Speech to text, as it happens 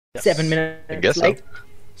Yes. 7 minutes I guess so. late.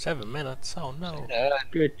 7 minutes? Oh no.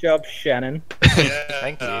 Good job, Shannon.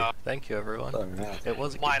 Yeah. Thank you everyone. Oh, no. It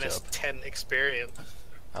was a good Minus job. 10 experience.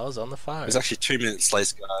 I was on the phone. It was actually 2 minutes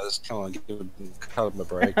late, guys. Come on, cut him a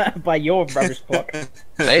break. By your rubbish clock.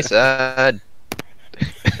 Mason!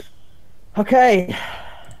 Okay.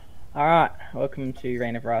 Alright, welcome to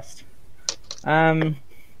Reign of Rust.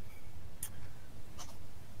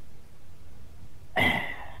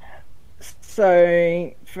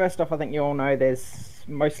 So, first off, I think you all know there's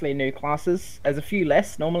mostly new classes. There's a few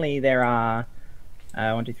less. Normally there are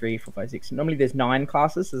 1, 2, 3, 4, 5, 6. Normally there's 9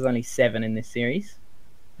 classes. There's only 7 in this series.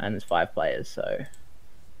 And there's 5 players, so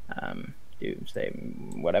do say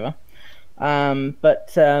whatever.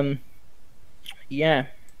 Yeah.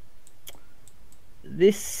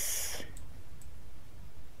 This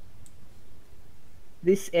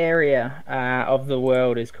area of the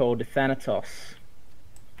world is called Thanatos.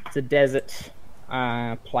 It's a desert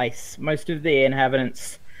place. Most of the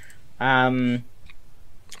inhabitants don't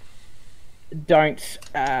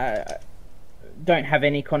have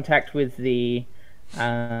any contact with the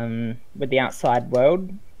outside world,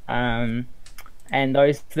 and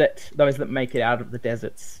those that make it out of the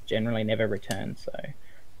deserts generally never return. So,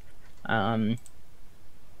 a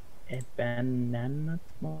banana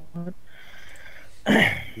mod.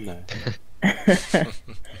 No.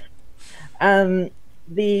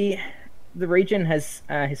 The region has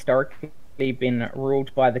historically been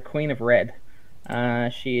ruled by the Queen of Red.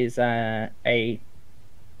 She is a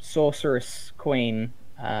sorceress queen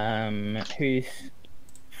who's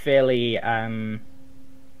fairly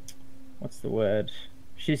what's the word?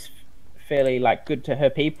 She's fairly good to her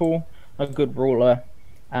people, a good ruler,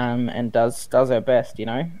 and does her best, you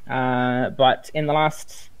know. But in the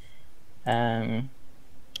last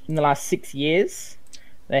 6 years,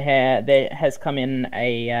 there has come in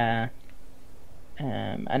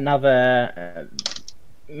another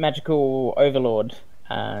magical overlord.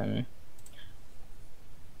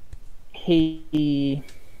 He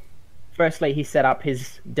set up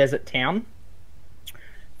his desert town.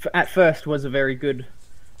 At first, was a very good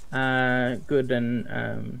and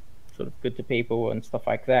sort of good to people and stuff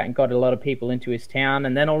like that, and got a lot of people into his town.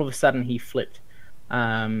 And then all of a sudden, he flipped,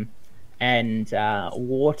 and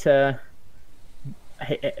water.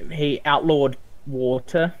 He outlawed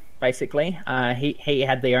water. Basically, he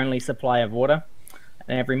had the only supply of water.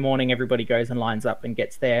 And every morning, everybody goes and lines up and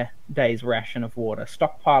gets their day's ration of water.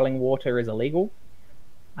 Stockpiling water is illegal.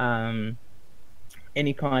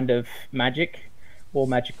 Any kind of magic or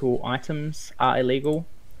magical items are illegal.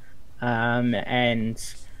 And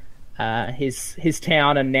his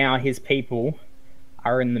town and now his people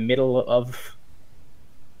are in the middle of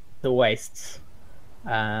the wastes,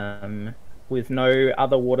 with no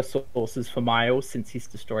other water sources for miles since he's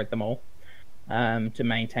destroyed them all, to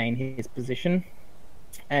maintain his position.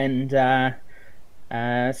 And so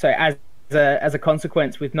as a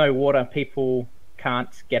consequence, with no water, people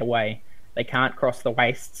can't get away. They can't cross the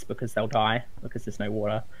wastes because they'll die because there's no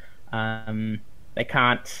water. They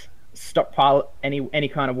can't stockpile any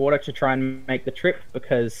kind of water to try and make the trip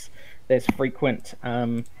because there's frequent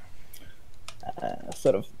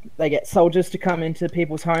they get soldiers to come into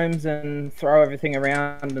people's homes and throw everything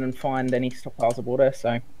around and find any stockpiles of water,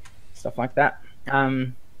 so stuff like that.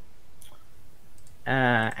 And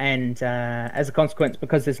as a consequence,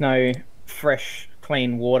 because there's no fresh,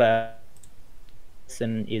 clean water,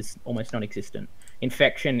 medicine is almost non-existent.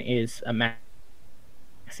 Infection is a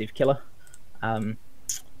massive killer.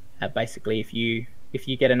 Basically, if you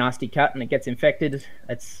get a nasty cut and it gets infected,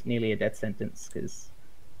 it's nearly a death sentence because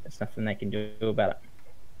there's nothing they can do about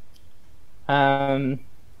it.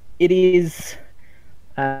 It is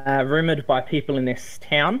rumored by people in this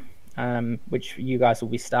town, which you guys will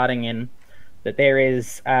be starting in, that there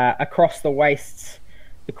is across the wastes,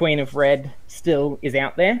 the Queen of Red still is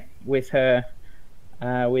out there with her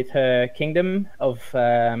kingdom of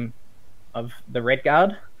the Red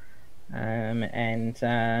Guard, and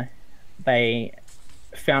they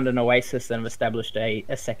found an oasis and have established a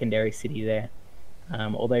secondary city there.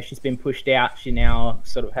 Although she's been pushed out, she now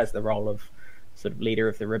sort of has the role of sort of leader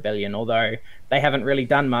of the rebellion. Although they haven't really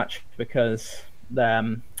done much because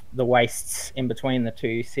the wastes in between the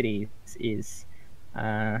two cities is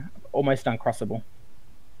almost uncrossable.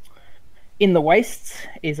 In the wastes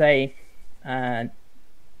is a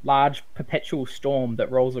large perpetual storm that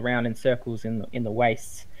rolls around in circles in the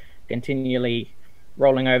wastes, continually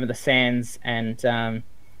rolling over the sands, and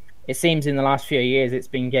it seems in the last few years it's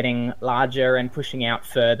been getting larger and pushing out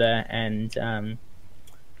further and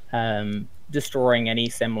destroying any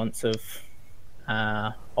semblance of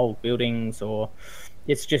old buildings or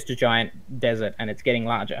it's just a giant desert, and it's getting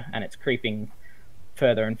larger, and it's creeping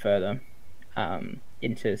further and further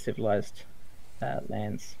into civilized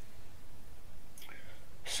lands.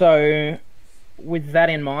 So, with that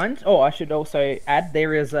in mind, I should also add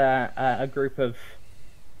there is a group of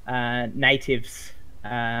natives,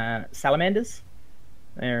 salamanders.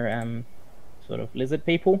 They're sort of lizard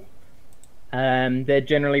people. They're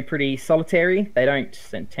generally pretty solitary. They don't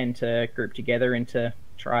tend to group together into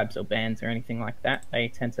tribes or bands or anything like that. They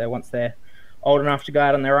tend to, once they're old enough to go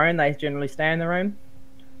out on their own, they generally stay on their own.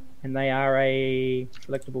 And they are a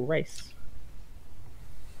selectable race.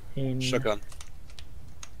 Shotgun.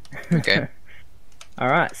 Okay.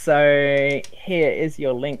 Alright, so here is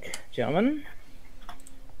your link, gentlemen.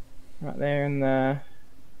 Right there in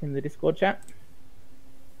the Discord chat.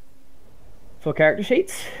 For character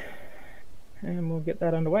sheets. And we'll get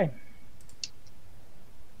that underway.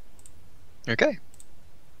 Okay.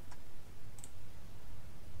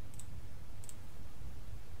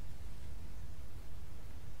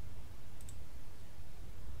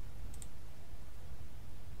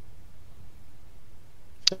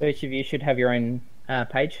 So each of you should have your own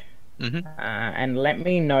page. Mm-hmm. And let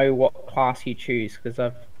me know what class you choose, because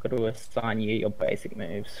I've got to assign you your basic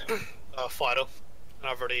moves. Fighter. And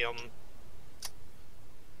I've already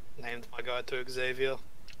named my guy to Xavier.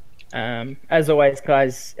 As always,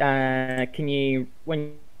 guys, can you,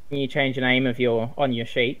 when you change the name of on your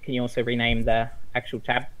sheet, can you also rename the actual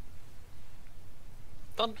tab?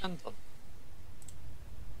 Done and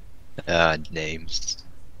done. Names.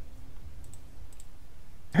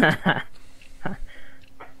 I've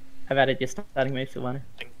added your starting moves, Silvana.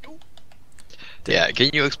 Thank you. Yeah, can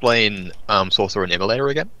you explain Sorcerer and Immolator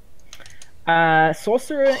again?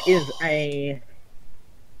 Sorcerer is a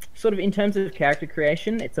sort of, in terms of character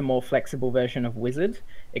creation, it's a more flexible version of Wizard,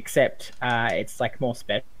 except it's like more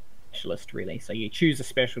specialist, really. So you choose a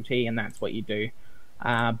specialty and that's what you do.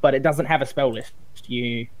 But it doesn't have a spell list.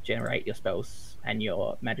 You generate your spells and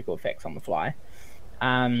your magical effects on the fly.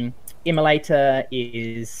 Immolator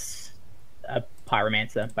is a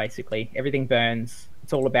pyromancer, basically. Everything burns.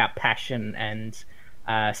 It's all about passion and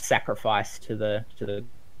sacrifice to the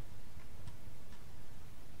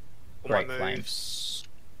My great flame. moves.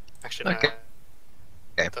 Actually, no. Okay.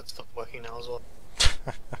 Okay. That's not working now as well.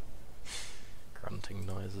 Grunting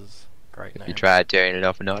noises. Great name. You tried turning it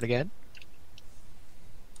off and on again?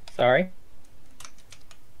 Sorry?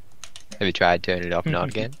 Have you tried turning it off and on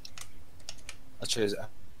again? I chose.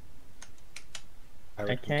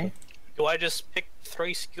 Okay. Do I just pick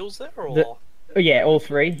 3 skills there, or? Oh, yeah, all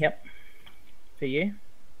 3, yep. For you.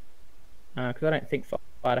 Because I don't think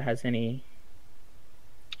Fighter has any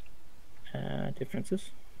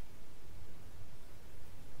differences.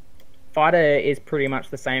 Fighter is pretty much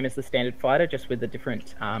the same as the standard Fighter, just with a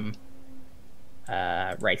different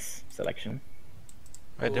race selection.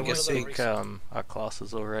 Wait, did we What are the think reasons? our class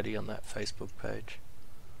is already on that Facebook page?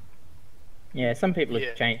 Yeah, some people Yeah.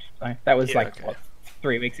 have changed. So that was Yeah, like, okay. what,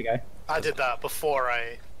 3 weeks ago. I did that before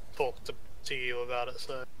I talked to you about it,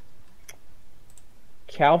 so.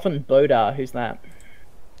 Calvin Bodar, who's that?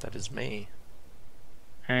 That is me.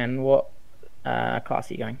 And what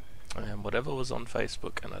class are you going? And whatever was on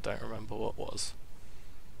Facebook, and I don't remember what was.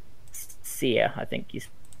 Seer, I think you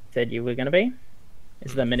said you were going to be.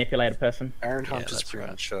 Is the manipulator person. Iron Yeah, Hunt is that's pretty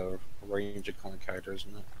right. much a range of kind of character,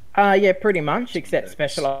 isn't it? Yeah, pretty much, except Yes.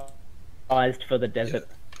 specialized for the desert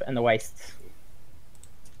and the wastes.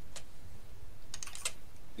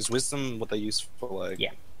 Is wisdom what they use for like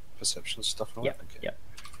Yeah. perception stuff? And all Yep, that? Okay. yep.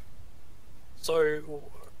 So,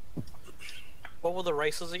 what were the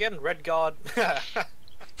races again? Red Guard.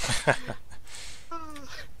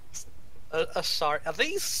 Sorry, are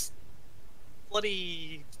these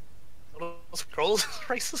bloody Elder Scrolls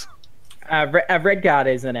races? Red Guard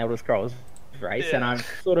is an Elder Scrolls race, and Yeah. I've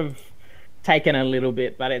sort of taken a little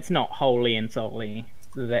bit, but it's not wholly and solely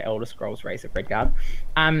the Elder Scrolls race of Red Guard.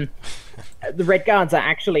 The Red Guards are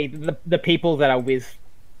actually the people that are with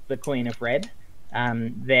the Queen of Red.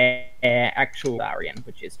 They're actual Darian,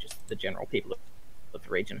 which is just the general people of the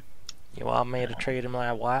region. You want me to treat him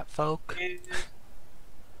like white folk?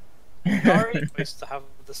 Are we supposed to have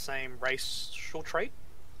the same racial trait?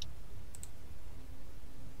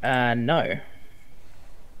 No,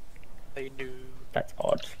 They do, that's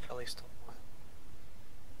odd. at least.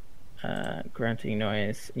 Grunting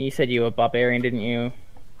noise. And you said you were barbarian, didn't you?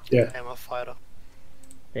 Yeah. I'm a fighter.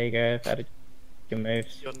 There you go. I've added your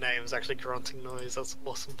moves. Your name's actually Grunting Noise, that's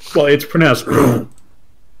awesome. Well, it's pronounced. You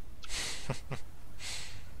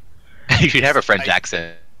should have a French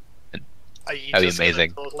accent. Are you That'd be just gonna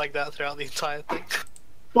amazing. talk like that throughout the entire thing?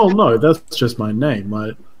 Well, no, that's just my name.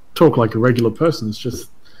 talk like a regular person. It's just,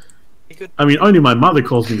 You could. I mean, only my mother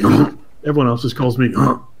calls me. Everyone else just calls me.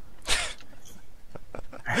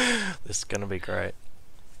 This is gonna be great.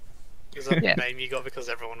 Is that Yeah. the name you got because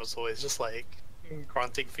everyone was always just like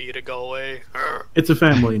grunting for you to go away? It's a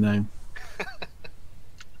family name.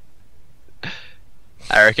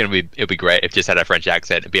 I reckon it'd be great if just had a French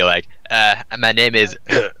accent and be like, my name is,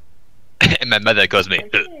 and my mother calls me.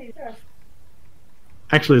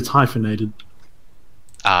 Actually, it's hyphenated.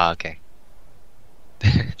 Ah, okay.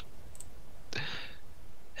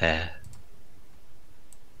 No.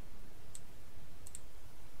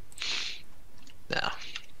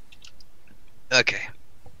 Okay.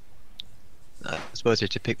 I suppose I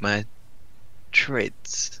should pick my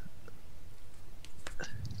traits.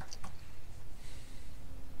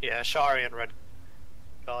 Yeah, Shari and Red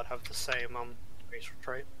Guard have the same racial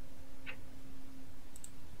trait.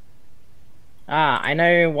 I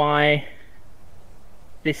know why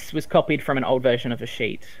this was copied from an old version of the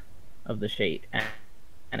sheet, and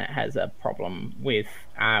it has a problem with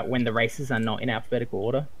when the races are not in alphabetical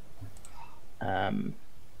order.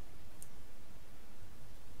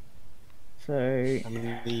 So How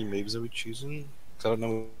many moves are we choosing? 'Cause I don't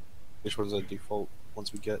know which ones are default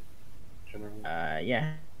once we get generally.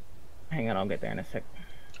 yeah, hang on, I'll get there in a sec.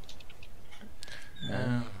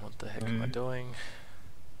 What the heck am I doing?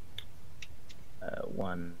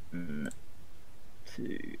 1,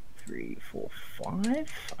 2, 3, 4,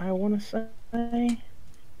 5. I want to say,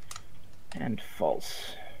 and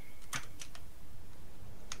false.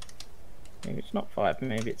 Maybe it's not 5.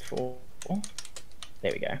 Maybe it's 4.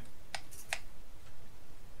 There we go.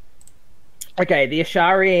 Okay, the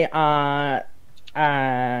Ashari are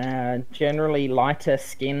generally lighter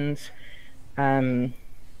skinned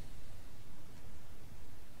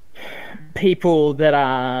people that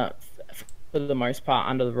are, for the most part,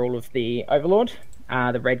 under the rule of the Overlord.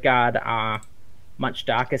 The Red Guard are much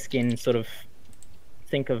darker skinned, sort of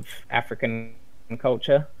think of African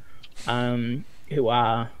culture, who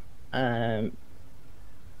are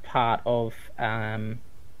part of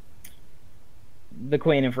the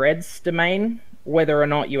Queen of Red's domain. Whether or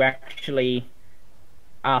not you actually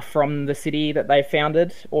are from the city that they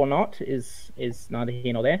founded or not is neither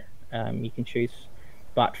here nor there. You can choose,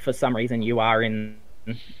 but for some reason you are in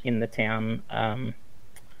the town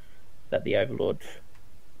that the Overlord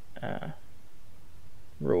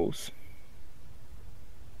rules.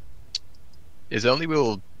 Is the only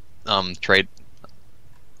real trait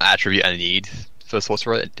attribute I need for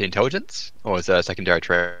sorcerer the intelligence, or is there a secondary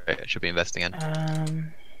trait I should be investing in?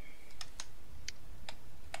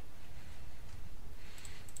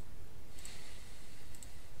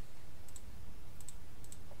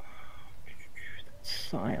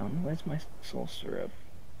 Scion, where's my sorcerer?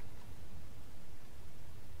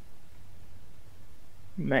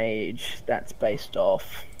 Mage, that's based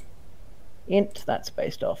off int, that's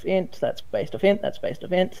based off int, that's based off int, that's based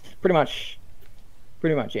off int. Pretty much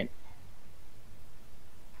int.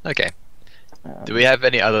 Okay. Do we have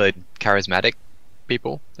any other charismatic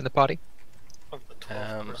people in the party? Of the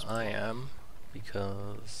 12 charisma. I am,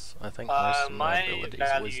 because I think most of my abilities are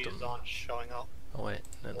values wisdom. aren't showing up Oh wait,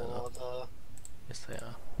 no, for the Yes, they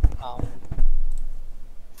are.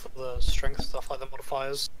 for the strength stuff, like the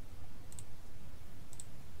modifiers.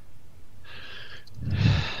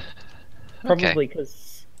 Probably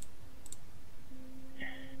because.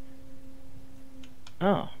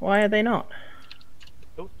 Oh, why are they not?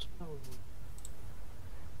 Don't know.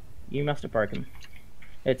 You must have broken.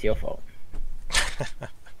 It's your fault.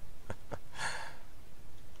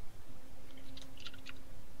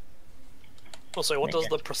 Also, what does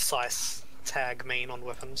Okay. the precise tag mean on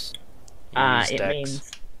weapons? Use It Dex.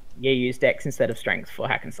 means you use Dex instead of Strength for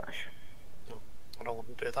hack and slash. I don't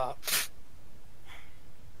want to do that.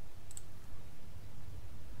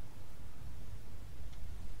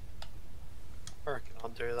 I reckon I'll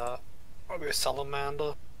do that. I'll go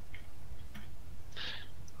Salamander.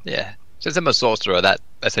 Yeah. Since I'm a sorcerer, that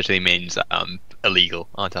essentially means illegal,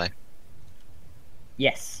 aren't I?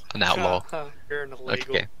 Yes. An outlaw. You're an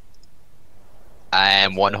illegal. Okay. I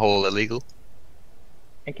am one whole illegal.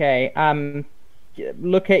 Okay.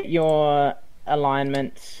 Look at your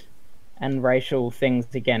alignment and racial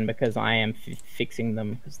things again, because I am fixing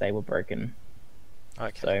them because they were broken.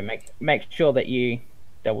 Okay. So make sure that you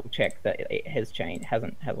double check that it has changed,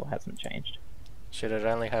 hasn't changed. Should it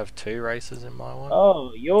only have 2 races in my one?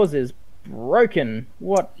 Oh, yours is broken.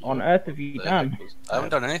 What on earth have you done? I haven't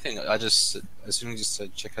done anything. I just, as soon as you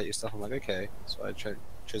said check out your stuff, I'm like, okay. So I chose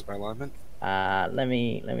my alignment. Let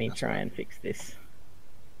me That's try right. and fix this.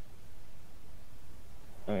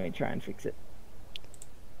 Let me try and fix it.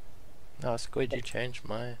 Oh, Squid, you changed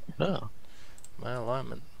my Oh.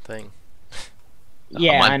 alignment thing.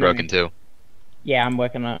 Yeah, mine's I know. broken too. Yeah, I'm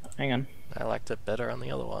working on it. Hang on. I liked it better on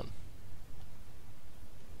the other one.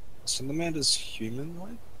 Salamanders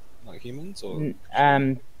humanoid? Like humans or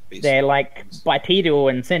beast They're like forms? bipedal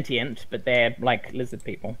and sentient, but they're like lizard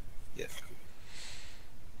people. Yeah.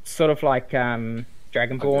 Sort of like Dragonborn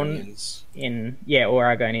Argonians. or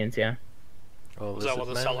Argonians, yeah. Or Is that what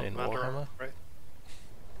the Lizard Men in salamander Warhammer. are? Right?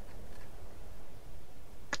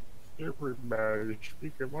 Everybody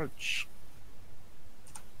speak at once.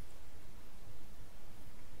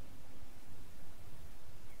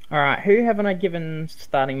 Alright, who haven't I given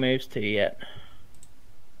starting moves to yet?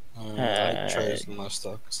 I chose my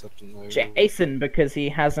stuff except no. Jason, because he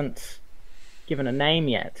hasn't given a name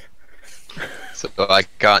yet. So I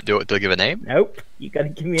can't do it to give a name? Nope, you gotta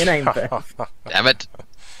give me a name first. Damn it.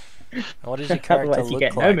 What does your character Otherwise you look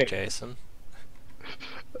get no like, move. Jason?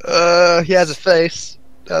 He has a face.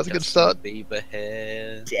 That was a good start. Bieber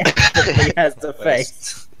hair. Definitely has a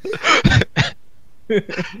face.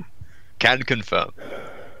 Can confirm.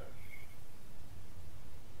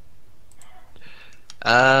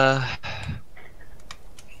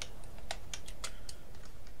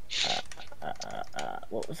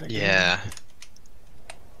 What was I doing? Yeah.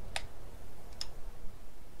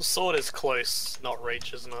 Sword is close, not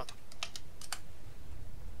reach, isn't it?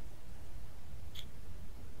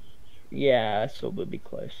 Yeah, so we'll be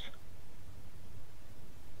close.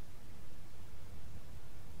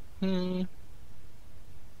 Hmm.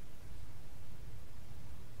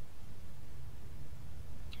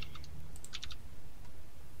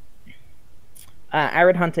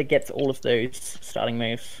 Arid Hunter gets all of those starting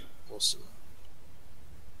moves. Awesome.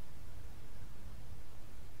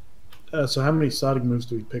 So how many starting moves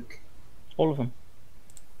do we pick? All of them.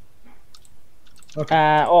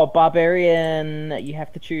 Okay. Barbarian, you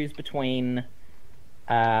have to choose between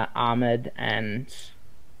Armored and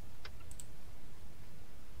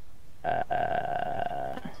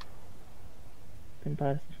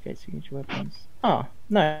signature weapons. Oh,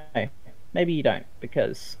 no. Maybe you don't,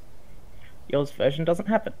 because yours version doesn't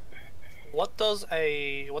have it. What does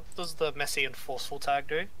the messy and forceful tag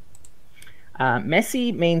do?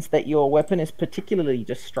 Messy means that your weapon is particularly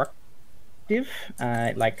destructive,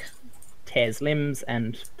 like tears limbs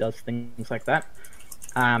and does things like that.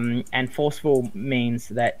 And forceful means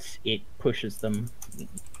that it pushes them,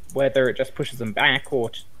 whether it just pushes them back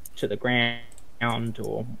or to the ground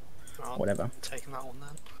or Oh, whatever. taking that one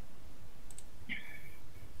then.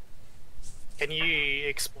 Can you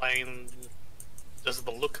explain? Does the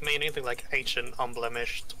look mean anything like ancient,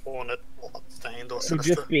 unblemished, ornate, bloodstained, or It would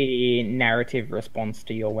sinister? just be narrative response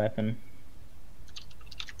to your weapon.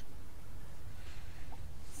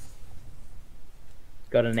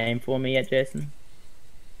 Got a name for me yet, Jason?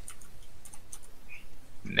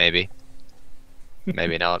 Maybe.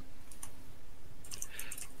 Maybe not.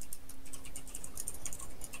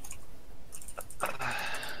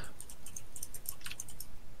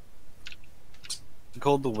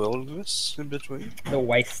 Called the wilderness in between. The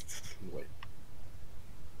wastes. Wait.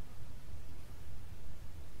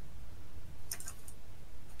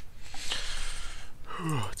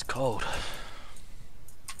 It's cold.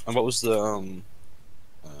 And what was the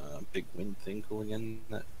big wind thing called again?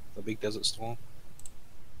 That the big desert storm.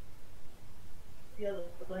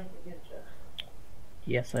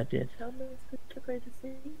 Yes, I did.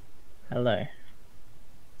 Hello.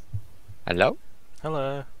 Hello?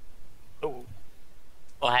 Hello. Oh,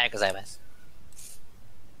 おはようございます。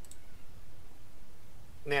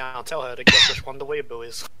 now tell her to guess which one the weeaboo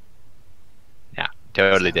is. Yeah,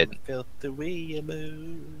 totally did. Felt the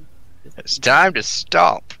weeaboo. It's time to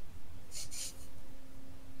stop.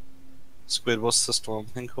 Squid, what's the storm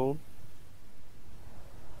thing called?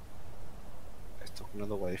 I took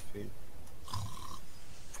another wife here.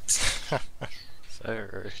 So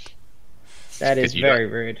rude. That is Because you very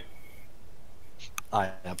rude.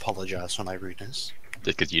 I apologize for my rudeness.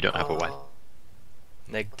 Just because you don't have a wife.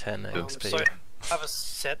 Neg 10 XP. So, have a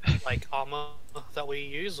set like armor that we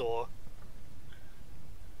use, or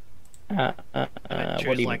What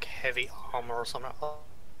choose do you like heavy armor or something?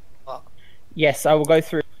 Yes, I will go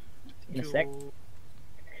through in a sec.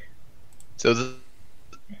 So,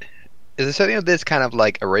 is the setting of this kind of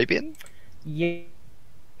like Arabian? Yeah,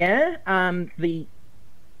 the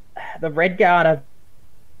Red Guard are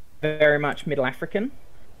very much Middle African.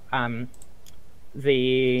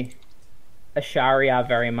 The Ashari are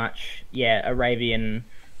very much Arabian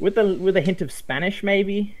with a hint of Spanish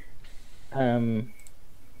maybe. And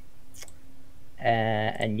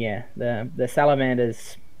yeah, the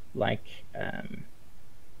salamanders like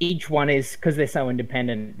each one is, because they're so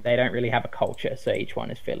independent, they don't really have a culture, so each one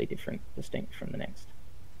is fairly different, distinct from the next.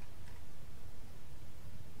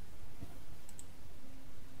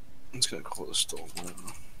 I'm just gonna call it a storm.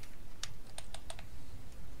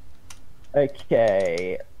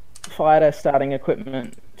 Okay, fighter starting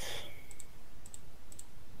equipment.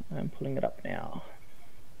 I'm pulling it up now.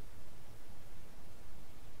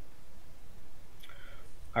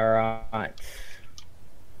 Alright.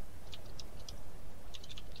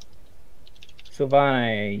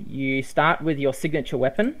 Silvano, you start with your signature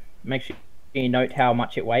weapon. Make sure you note how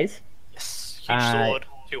much it weighs. Yes, huge sword,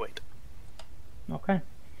 2/8. Okay.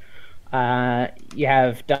 You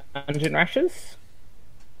have dungeon rations.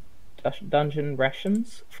 Dungeon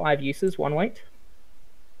rations, 5 uses, 1 weight.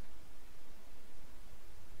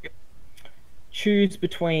 Yep. Choose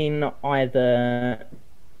between either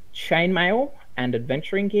chainmail and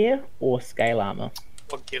adventuring gear or scale armor.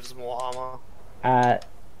 What gives more armor?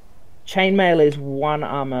 Chainmail is 1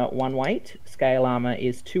 armor, 1 weight. Scale armor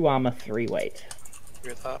is 2 armor, 3 weight.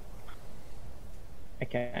 Agree with that.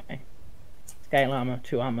 Okay. Scale armor,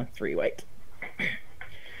 2 armor, 3 weight.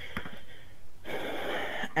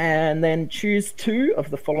 And then choose 2 of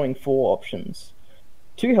the following 4 options: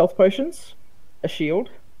 2 health potions, a shield,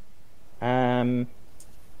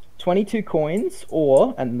 22 coins,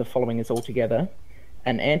 or, and the following is all together,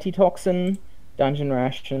 an antitoxin, dungeon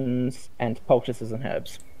rations, and poultices and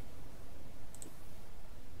herbs.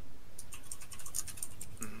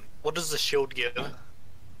 What does the shield give?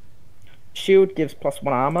 Shield gives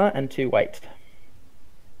 +1 armor and 2 weight.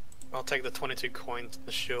 I'll take the 22 coins and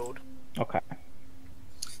the shield. Okay.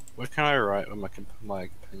 Where can I write on my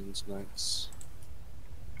companion's notes?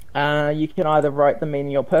 You can either write them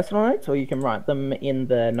in your personal notes, or you can write them in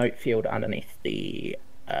the note field underneath the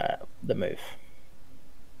move.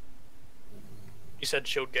 You said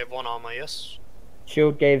shield gave 1 armor, yes?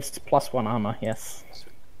 Shield gives +1 armor, yes. So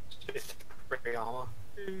 3 armor.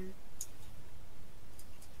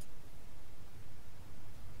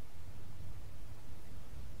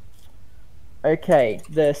 Okay,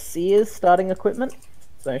 the Seer's starting equipment.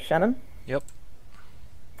 So, Shannon? Yep.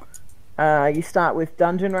 You start with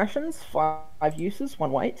dungeon rations, 5 uses,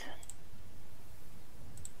 1 weight.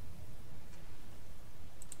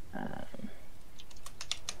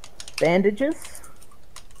 Bandages,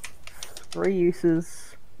 3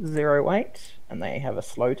 uses, 0 weight, and they have a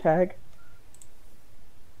slow tag.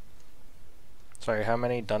 Sorry, how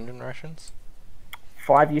many dungeon rations?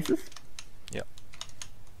 5 uses. Yep.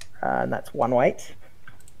 And that's 1 weight.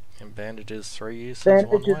 And bandages, 3 uses,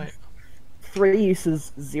 Bandages, 1 weight? 3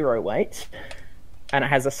 uses, 0 weight. And it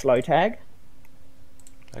has a slow tag.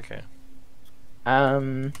 Okay.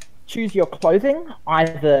 Choose your clothing,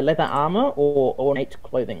 either leather armor or ornate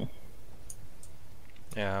clothing.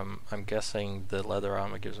 Yeah, I'm guessing the leather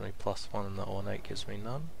armor gives me +1 and the ornate gives me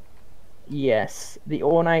none. Yes, the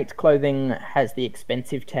ornate clothing has the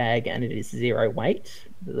expensive tag and it is 0 weight.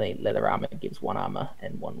 The leather armor gives 1 armor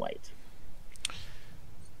and 1 weight.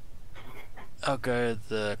 I'll go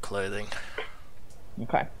the clothing.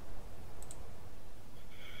 Okay.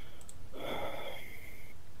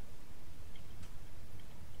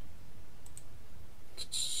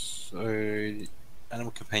 So,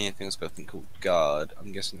 animal companion thing's got a thing called guard.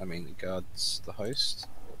 I'm guessing, I mean, the guard's the host?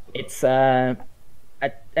 It's a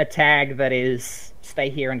tag that is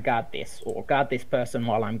stay here and guard this, or guard this person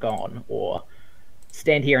while I'm gone, or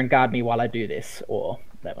stand here and guard me while I do this, or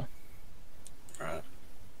whatever. Right.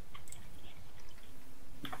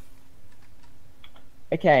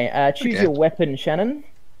 Okay, choose Okay. your weapon, Shannon.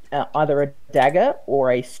 Either a dagger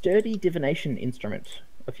or a sturdy divination instrument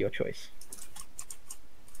of your choice.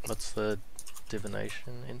 What's the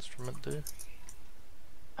divination instrument do?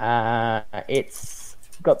 It's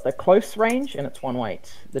got the close range and it's 1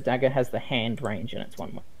 weight. The dagger has the hand range and it's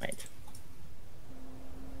 1 weight.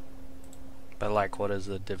 But like, what is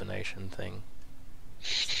the divination thing?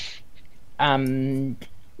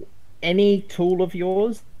 Any tool of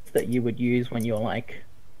yours that you would use when you're like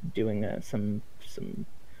doing some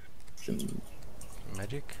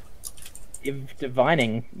Magic?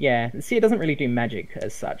 divining. Yeah, see, it doesn't really do magic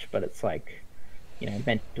as such, but it's like, you know,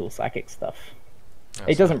 mental psychic stuff. Oh,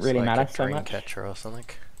 It so doesn't it's really like matter a so dream much. catcher or something.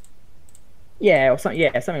 Yeah, or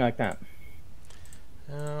something like that.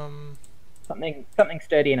 Um. Something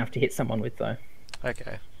sturdy enough to hit someone with, though.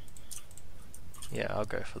 Okay. Yeah, I'll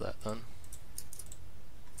go for that then.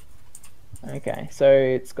 Okay, so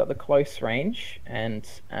it's got the close range and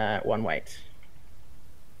 1 weight.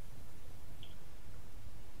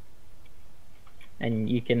 And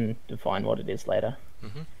you can define what it is later.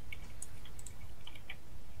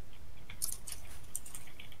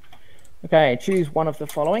 Okay, choose one of the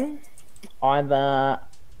following: either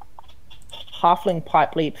halfling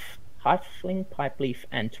pipe leaf,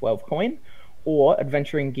 and 12 coin, or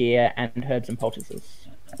adventuring gear and herbs and poultices.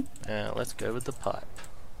 Let's go with the pipe.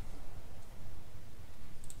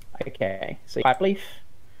 Okay, so pipe leaf,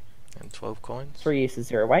 And 12 coins. 3 uses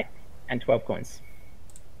 0 weight, and 12 coins.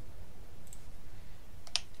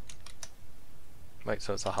 Wait,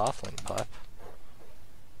 so it's a halfling pipe.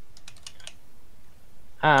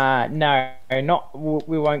 No, not.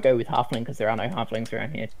 We won't go with halfling because there are no halflings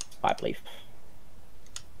around here. Pipe leaf,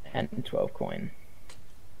 and 12 coin.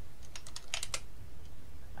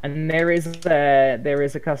 And there is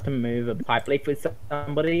a custom move of pipe leaf with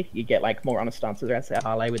somebody. You get like more honest answers around South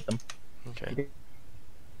Harley with them. Okay.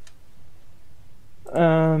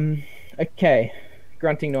 Okay.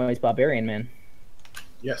 Grunting noise barbarian man.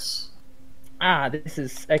 Yes. This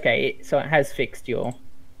is okay. So it has fixed your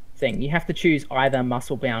thing. You have to choose either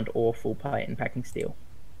muscle bound or full plate and packing steel.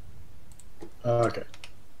 Okay.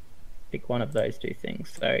 Pick one of those two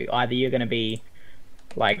things. So either you're going to be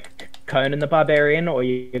like Conan the Barbarian, or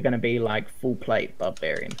you're going to be like full plate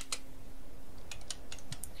barbarian.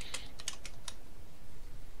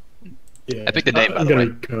 Yeah. I picked the name, by I'm the gonna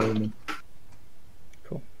way. be Conan.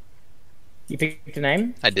 Cool. You picked a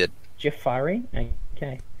name? I did. Jafari?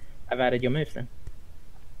 Okay. I've added your moves then.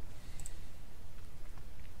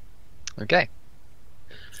 Okay.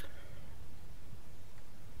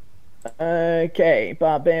 Okay,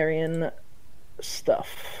 barbarian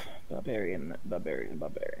stuff. Barbarian.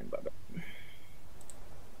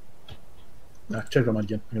 Nah, check on mine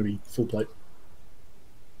again. I'm gonna be full plate.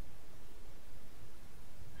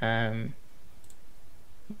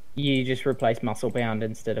 You just replace muscle bound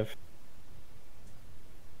instead of.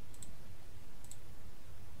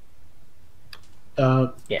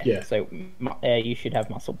 Yeah. So you should have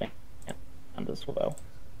muscle bound as well.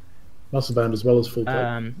 Muscle bound as well as full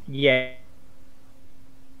plate. Yeah.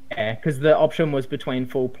 Yeah, because the option was between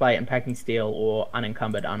full plate and packing steel or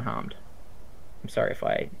unencumbered, unharmed. I'm sorry if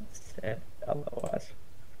I said otherwise.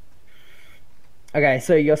 Okay,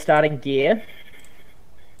 so you're starting gear.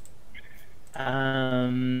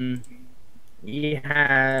 You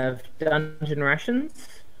have dungeon rations,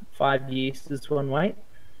 5 uses, 1 weight.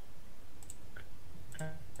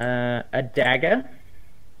 A dagger,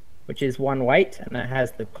 which is 1 weight, and it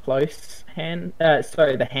has the close hand.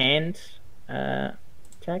 The hand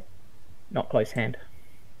tag, not close hand.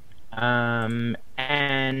 And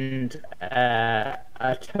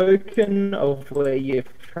a token of where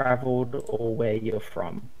you've travelled or where you're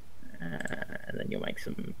from, and then you'll make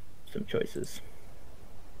some choices.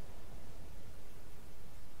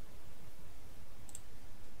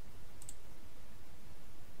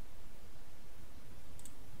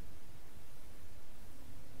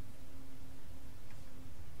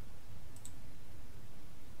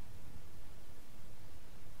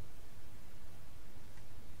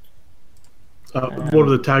 What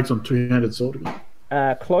are the tags on two-handed sword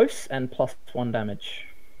again? Close and +1 damage.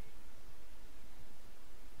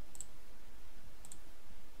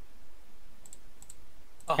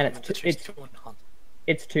 Oh, And I meant to choose 2 and hunt.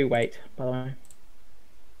 It's 2 weight, by the way.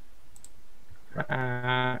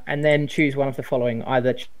 And then choose one of the following: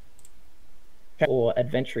 either or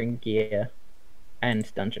adventuring gear and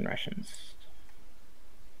dungeon rations,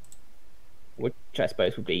 which I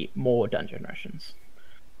suppose would be more dungeon rations.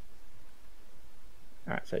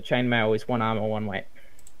 Alright, so chainmail is 1 armor, 1 weight.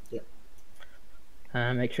 Yep.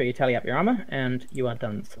 Make sure you tally up your armor, and you are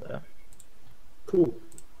done, sir. Cool.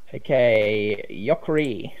 Okay,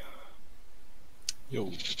 Yokri,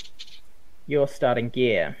 Yo. you're starting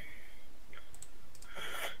gear.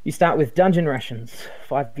 You start with dungeon rations,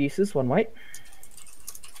 5 uses, 1 weight.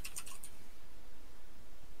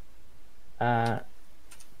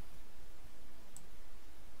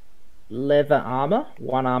 Leather armor,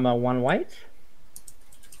 1 armor, 1 weight.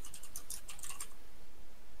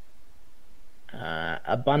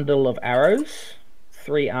 A bundle of arrows,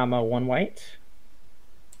 3 armor, 1 weight.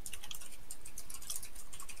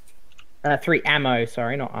 3 ammo,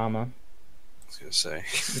 sorry, not armor. I was gonna say.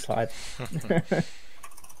 I'm tired.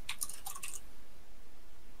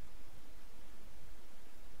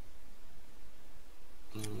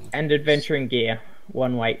 And adventuring gear,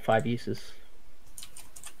 1 weight, 5 uses.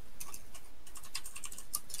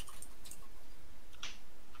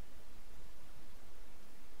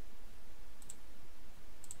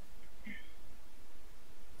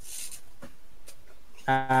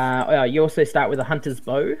 You also start with a hunter's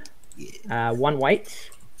bow, 1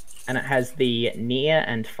 weight, and it has the near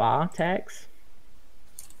and far tags.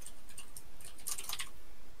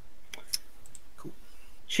 Cool.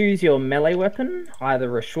 choose your melee weapon,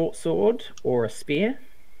 either a short sword or a spear.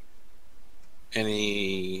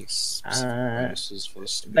 Any bonuses for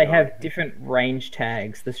this? They have different range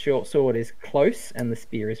tags. The short sword is close, and the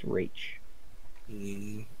spear is reach.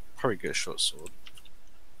 Probably go short sword.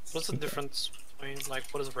 What's the difference between, like,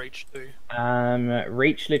 what does reach do?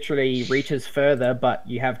 Reach literally reaches further, but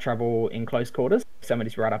you have trouble in close quarters. If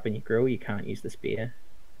somebody's right up in your grill, you can't use the spear.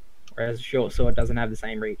 Whereas a short sword doesn't have the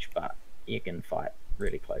same reach, but you can fight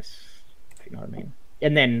really close, if you know what I mean.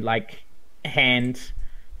 And then, like, hand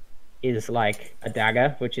is like a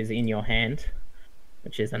dagger, which is in your hand,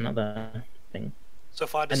 which is another thing. So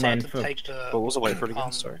if I decide to take the what was the way for it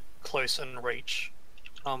again? Sorry. close and reach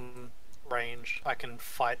range, I can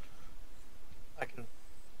fight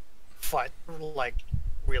like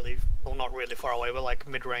really, well, not really far away, but like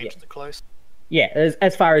mid range to close. Yeah,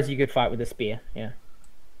 as far as you could fight with a spear. Yeah.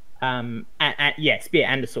 Yeah, spear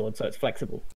and a sword, so it's flexible.